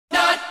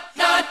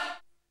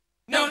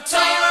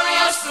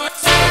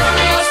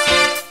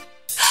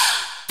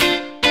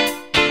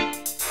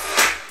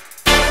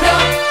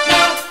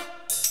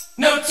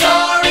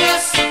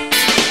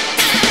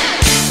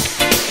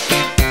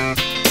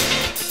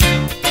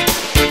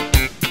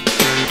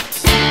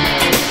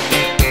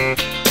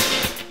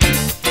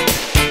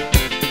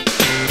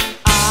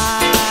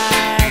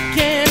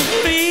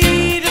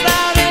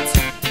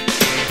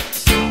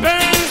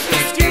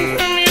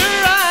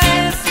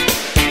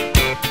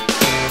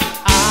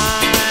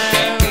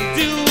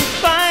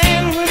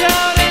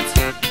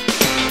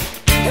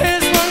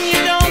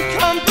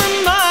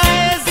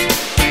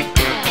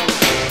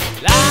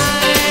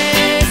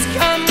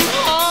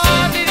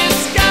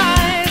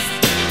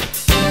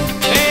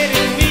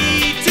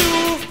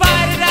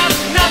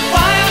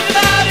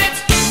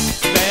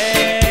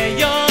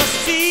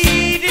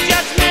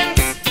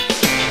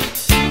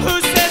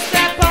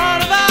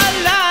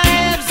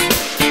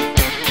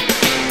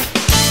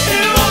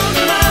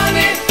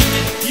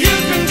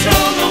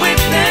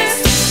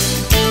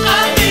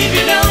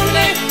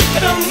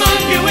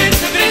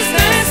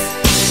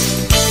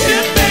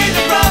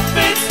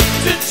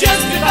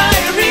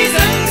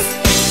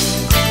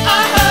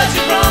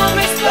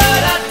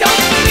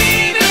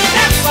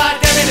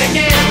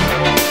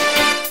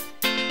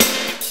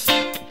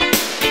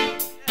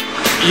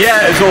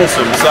Yeah, it was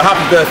awesome. So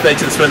happy birthday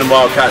to the Swindon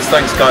Wildcats.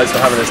 Thanks guys for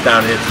having us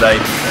down here today.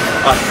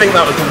 I think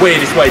that was the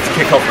weirdest way to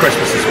kick off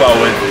Christmas as well,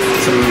 with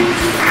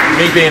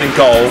me being in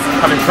goal,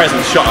 having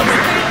presents shot at me.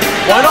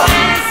 Why not?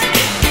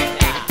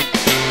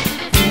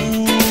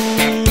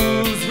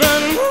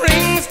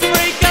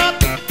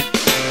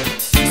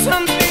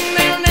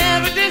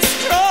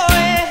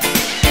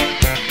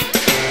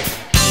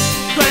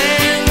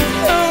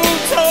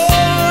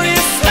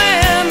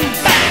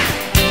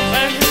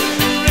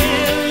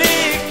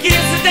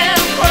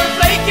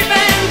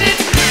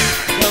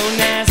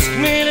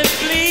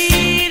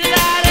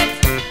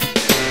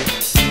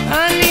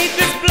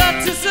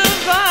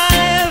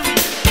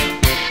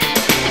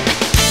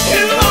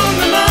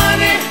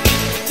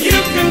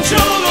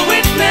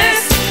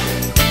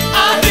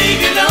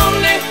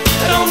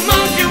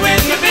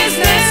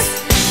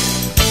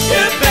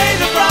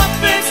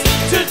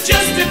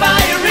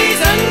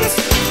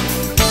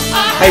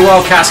 Hey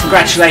Wildcats,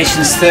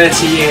 congratulations,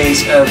 30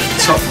 years of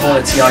top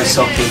quality ice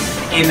hockey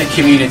in the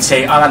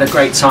community. I've had a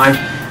great time.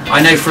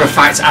 I know for a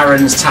fact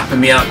Aaron's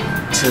tapping me up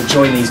to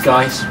join these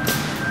guys.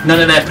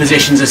 None of their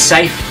positions are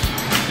safe.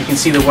 You can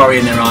see the worry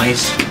in their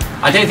eyes.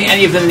 I don't think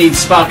any of them need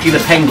Sparky the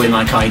Penguin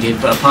like I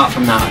did, but apart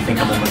from that I think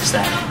I'm almost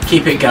there.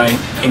 Keep it going.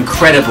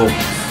 Incredible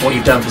what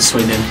you've done for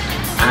Swindon.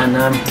 And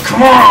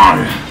come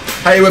on!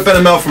 Hey, we're Ben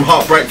and Mel from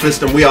Heart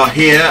Breakfast, and we are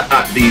here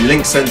at the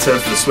Link Centre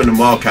for the Swindon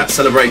Wildcats,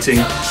 celebrating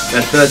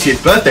their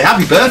 30th birthday.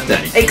 Happy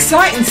birthday!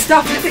 Exciting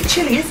stuff, and a bit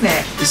chilly, isn't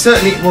it? It's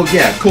certainly, well,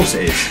 yeah, of course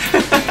it is.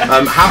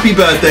 Happy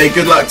birthday,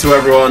 good luck to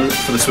everyone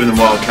for the Swindon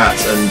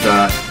Wildcats, and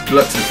good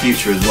luck to the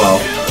future as well.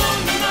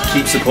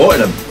 Keep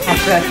supporting them. Happy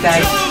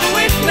birthday.